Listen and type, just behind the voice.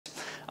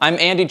I'm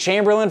Andy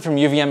Chamberlin from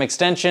UVM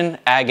Extension,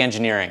 Ag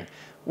Engineering.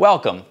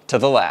 Welcome to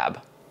the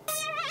lab.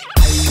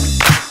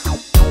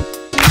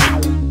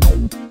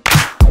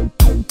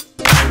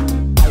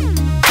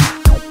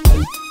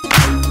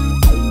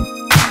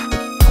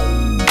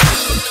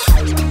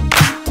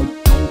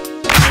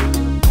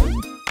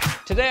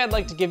 Today I'd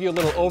like to give you a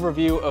little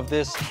overview of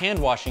this hand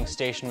washing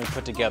station we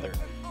put together.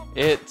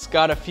 It's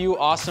got a few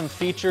awesome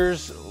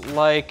features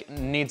like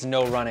needs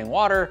no running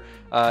water,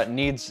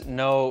 needs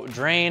no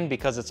drain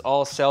because it's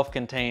all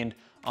self-contained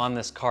on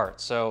this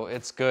cart. So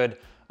it's good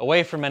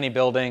away from any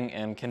building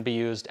and can be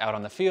used out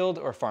on the field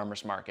or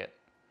farmer's market.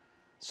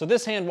 So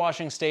this hand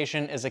washing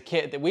station is a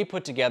kit that we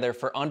put together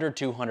for under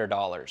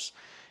 $200.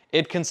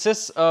 It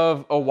consists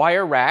of a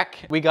wire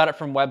rack. We got it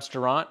from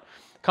Webstaurant.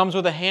 Comes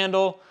with a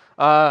handle,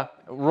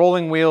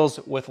 rolling wheels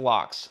with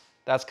locks.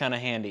 That's kind of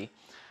handy.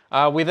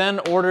 We then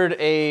ordered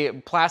a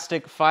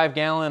plastic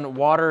 5-gallon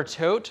water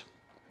tote,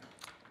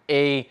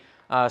 a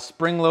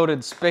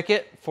spring-loaded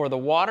spigot for the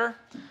water.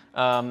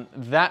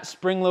 That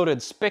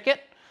spring-loaded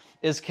spigot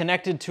is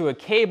connected to a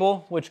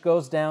cable which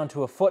goes down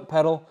to a foot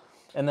pedal,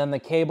 and then the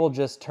cable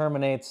just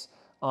terminates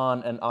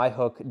on an eye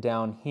hook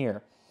down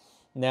here.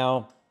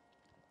 Now,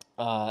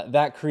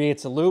 that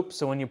creates a loop,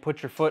 so when you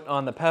put your foot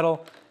on the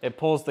pedal, it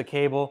pulls the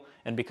cable,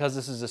 and because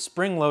this is a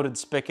spring-loaded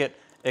spigot,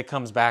 it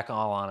comes back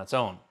all on its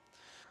own.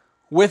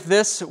 With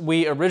this,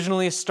 we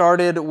originally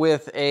started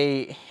with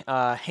a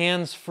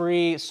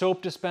hands-free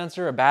soap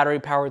dispenser, a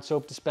battery-powered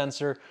soap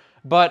dispenser,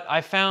 but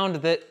I found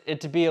that it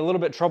to be a little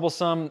bit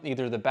troublesome.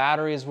 Either the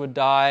batteries would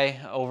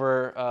die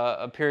over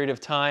a period of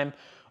time,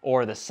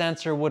 or the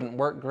sensor wouldn't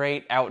work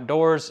great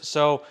outdoors,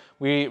 so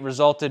we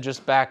resulted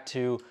just back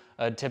to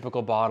a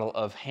typical bottle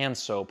of hand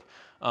soap.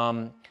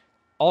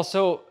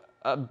 Also,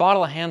 a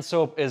bottle of hand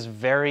soap is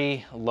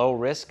very low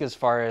risk as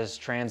far as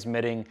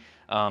transmitting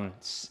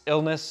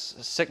illness,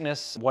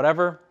 sickness,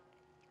 whatever,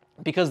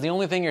 because the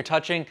only thing you're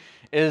touching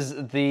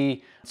is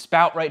the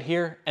spout right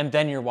here, and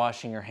then you're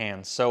washing your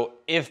hands. So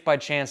if by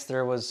chance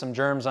there was some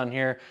germs on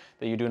here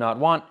that you do not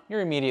want,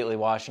 you're immediately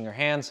washing your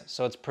hands,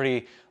 so it's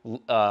pretty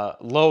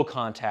low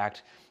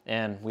contact,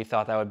 and we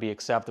thought that would be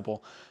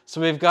acceptable. So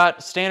we've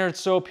got standard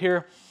soap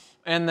here,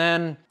 and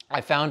then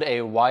I found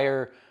a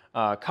wire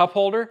cup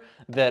holder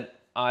that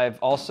I've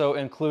also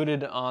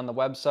included on the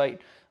website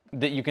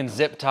that you can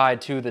zip tie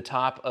to the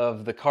top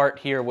of the cart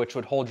here, which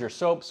would hold your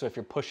soap. So if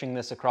you're pushing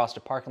this across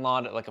a parking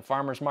lot at like a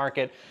farmer's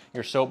market,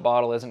 your soap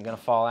bottle isn't gonna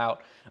fall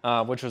out,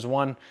 which was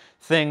one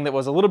thing that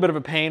was a little bit of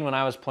a pain when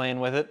I was playing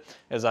with it,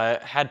 is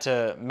I had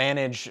to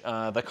manage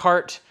the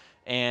cart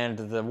and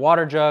the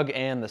water jug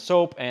and the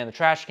soap and the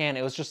trash can.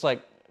 It was just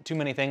like too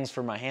many things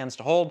for my hands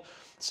to hold.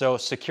 So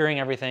securing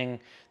everything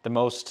the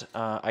most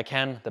I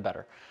can, the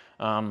better.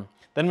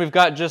 Then we've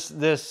got just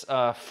this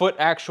foot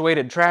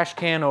actuated trash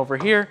can over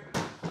here.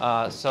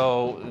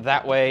 So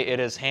that way it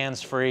is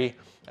hands-free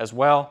as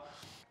well.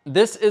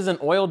 This is an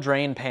oil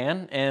drain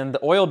pan, and the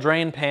oil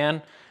drain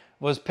pan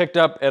was picked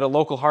up at a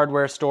local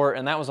hardware store,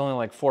 and that was only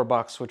like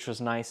 $4, which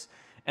was nice.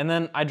 And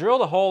then I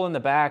drilled a hole in the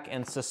back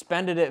and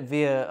suspended it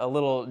via a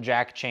little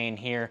jack chain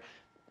here.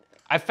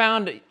 I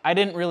found I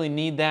didn't really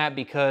need that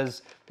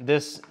because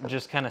this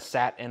just kind of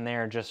sat in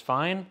there just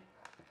fine.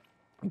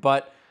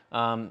 But,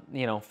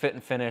 you know, fit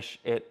and finish,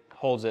 it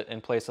holds it in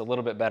place a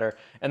little bit better.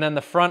 And then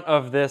the front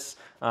of this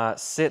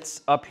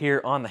sits up here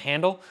on the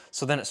handle,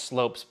 so then it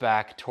slopes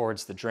back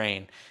towards the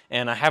drain.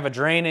 And I have a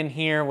drain in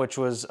here, which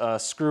was a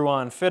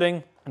screw-on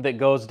fitting that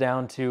goes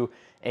down to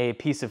a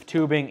piece of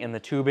tubing, and the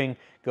tubing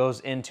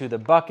goes into the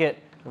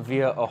bucket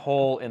via a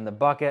hole in the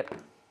bucket.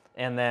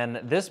 And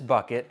then this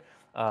bucket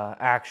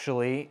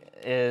actually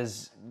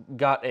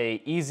got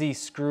a easy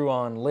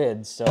screw-on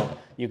lid, so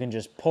you can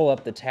just pull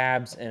up the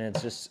tabs and it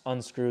just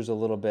unscrews a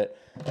little bit.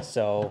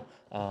 So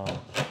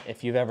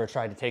if you've ever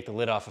tried to take the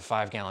lid off a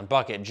 5-gallon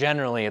bucket,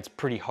 generally it's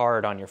pretty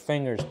hard on your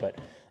fingers, but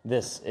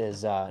this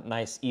is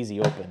nice, easy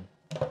open.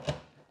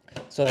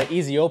 So that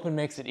easy open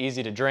makes it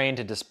easy to drain,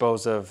 to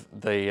dispose of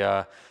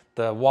the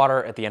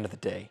water at the end of the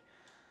day.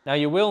 Now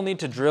you will need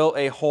to drill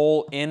a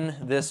hole in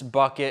this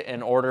bucket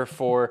in order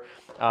for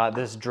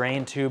this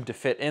drain tube to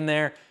fit in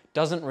there.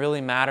 Doesn't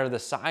really matter the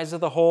size of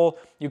the hole.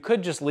 You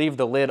could just leave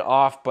the lid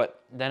off,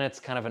 but then it's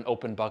kind of an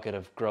open bucket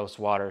of gross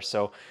water.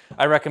 So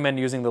I recommend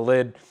using the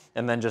lid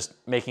and then just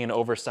making an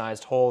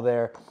oversized hole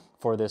there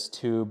for this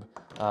tube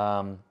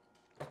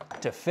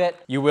to fit.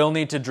 You will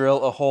need to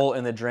drill a hole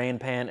in the drain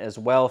pan as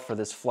well for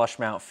this flush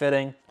mount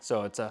fitting.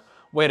 So it's a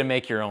way to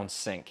make your own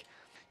sink.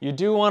 You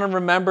do want to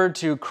remember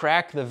to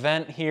crack the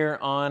vent here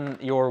on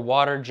your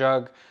water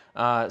jug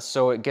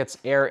so it gets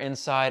air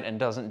inside and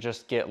doesn't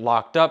just get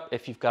locked up.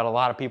 If you've got a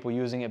lot of people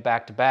using it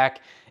back to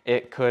back,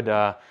 it could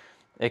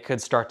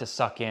start to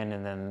suck in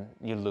and then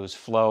you lose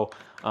flow.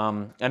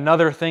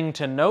 Another thing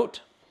to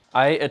note,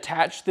 I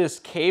attached this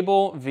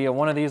cable via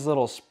one of these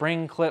little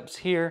spring clips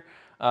here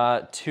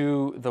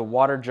to the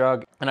water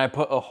jug, and I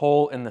put a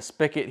hole in the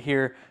spigot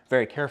here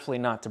very carefully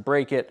not to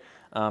break it,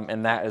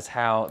 and that is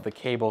how the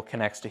cable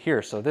connects to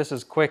here. So this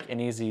is quick and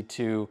easy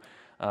to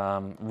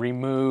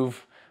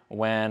remove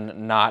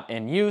when not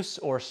in use,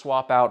 or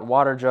swap out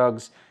water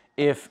jugs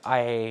if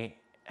I'm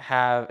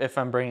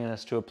bringing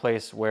this to a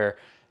place where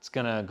it's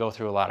gonna go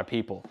through a lot of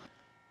people.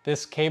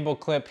 This cable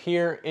clip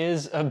here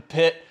is a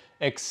bit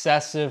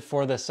excessive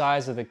for the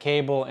size of the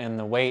cable and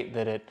the weight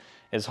that it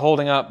is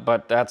holding up,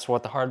 but that's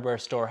what the hardware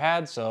store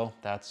had, so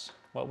that's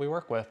what we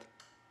work with.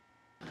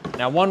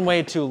 Now, one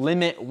way to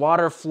limit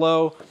water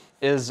flow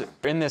is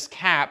in this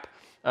cap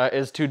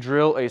is to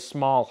drill a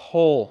small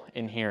hole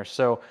in here.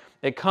 So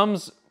it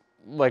comes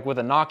like with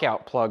a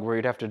knockout plug where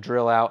you'd have to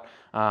drill out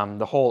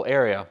the whole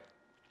area,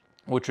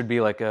 which would be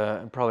like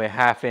probably a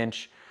 1/2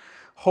 inch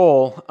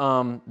hole,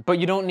 but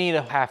you don't need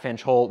a 1/2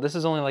 inch hole. This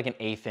is only like an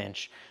 1/8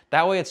 inch.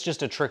 That way it's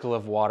just a trickle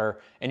of water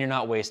and you're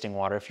not wasting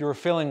water. If you were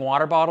filling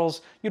water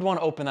bottles, you'd want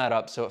to open that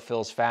up so it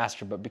fills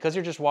faster, but because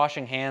you're just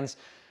washing hands,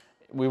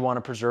 we want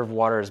to preserve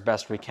water as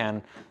best we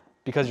can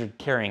because you're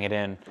carrying it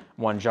in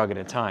one jug at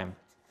a time.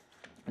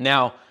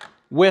 Now,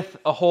 with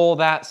a hole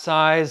that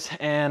size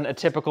and a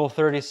typical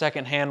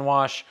 30-second hand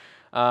wash,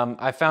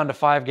 I found a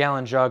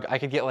 5-gallon jug. I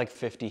could get like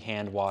 50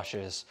 hand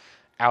washes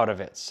out of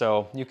it.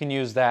 So you can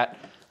use that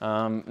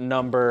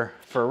number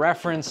for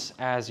reference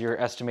as you're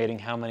estimating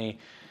how many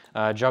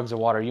jugs of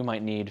water you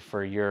might need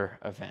for your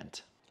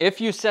event.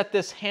 If you set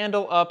this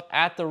handle up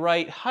at the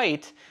right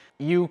height,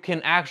 you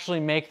can actually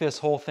make this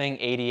whole thing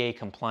ADA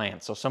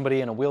compliant. So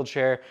somebody in a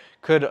wheelchair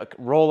could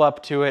roll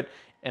up to it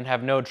and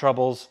have no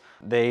troubles.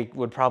 They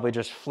would probably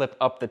just flip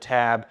up the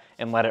tab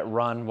and let it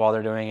run while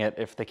they're doing it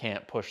if they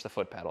can't push the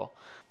foot pedal.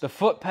 The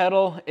foot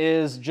pedal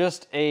is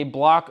just a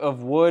block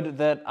of wood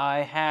that I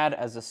had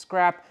as a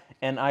scrap,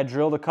 and I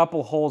drilled a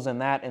couple holes in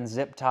that and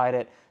zip tied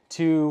it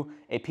to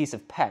a piece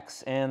of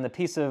PEX. And the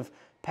piece of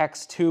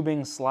PEX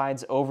tubing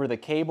slides over the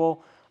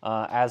cable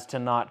as to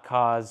not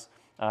cause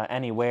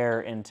any wear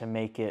and to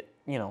make it,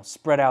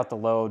 spread out the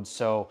load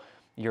so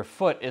your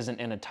foot isn't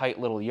in a tight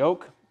little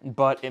yoke,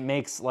 but it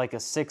makes like a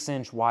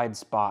 6-inch wide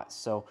spot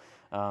so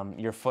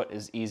your foot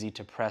is easy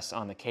to press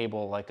on the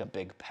cable like a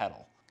big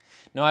pedal.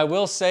 Now, I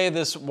will say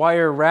this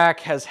wire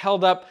rack has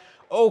held up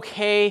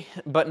okay,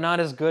 but not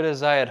as good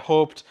as I had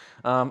hoped.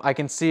 I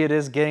can see it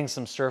is getting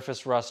some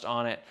surface rust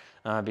on it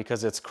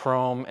because it's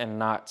chrome and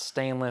not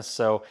stainless.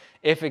 So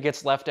if it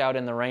gets left out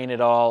in the rain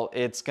at all,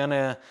 it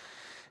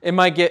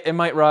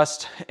might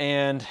rust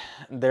and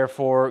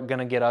therefore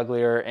gonna get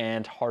uglier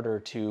and harder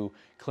to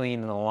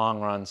clean in the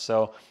long run.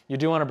 So you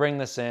do want to bring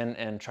this in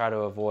and try to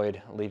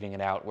avoid leaving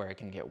it out where it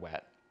can get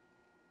wet.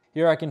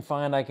 Here I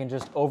can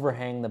just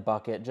overhang the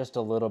bucket just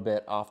a little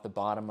bit off the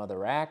bottom of the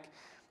rack,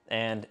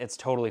 and it's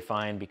totally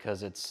fine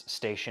because it's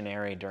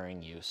stationary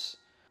during use.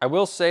 I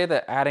will say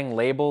that adding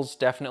labels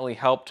definitely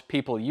helped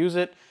people use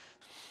it.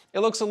 It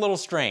looks a little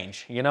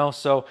strange,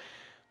 so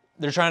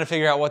they're trying to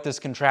figure out what this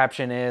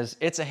contraption is.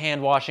 It's a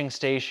hand washing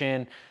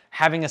station.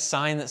 Having a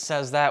sign that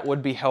says that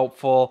would be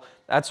helpful.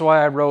 That's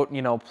why I wrote,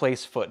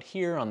 place foot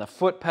here on the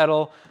foot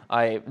pedal.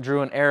 I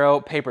drew an arrow,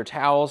 paper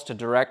towels to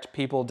direct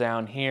people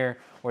down here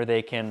where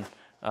they can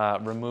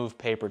remove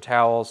paper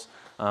towels.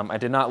 I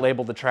did not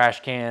label the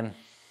trash can,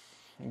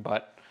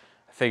 but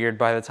I figured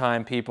by the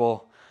time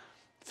people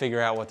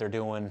figure out what they're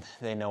doing,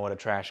 they know what a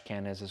trash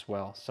can is as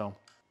well. So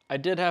I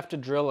did have to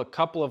drill a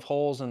couple of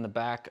holes in the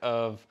back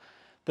of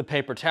the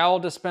paper towel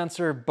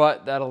dispenser,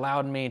 but that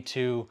allowed me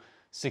to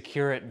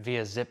secure it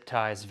via zip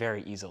ties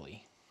very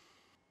easily.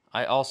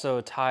 I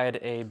also tied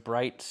a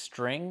bright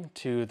string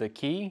to the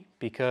key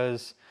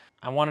because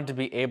I wanted to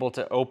be able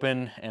to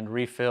open and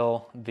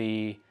refill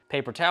the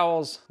paper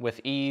towels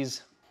with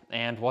ease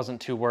and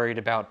wasn't too worried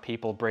about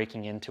people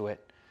breaking into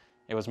it.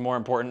 It was more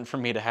important for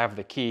me to have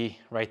the key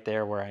right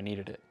there where I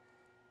needed it.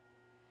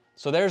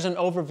 So there's an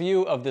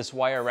overview of this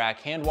wire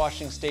rack hand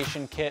washing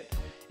station kit.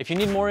 If you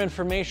need more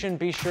information,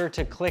 be sure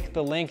to click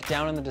the link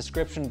down in the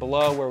description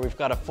below where we've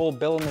got a full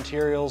bill of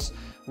materials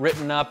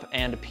written up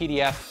and a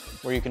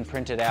PDF where you can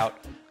print it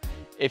out.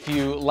 If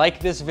you like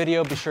this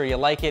video, be sure you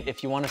like it.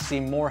 If you want to see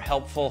more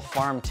helpful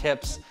farm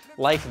tips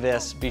like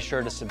this, be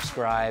sure to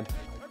subscribe.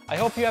 I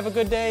hope you have a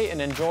good day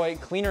and enjoy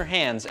cleaner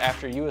hands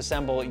after you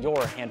assemble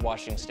your hand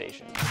washing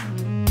station.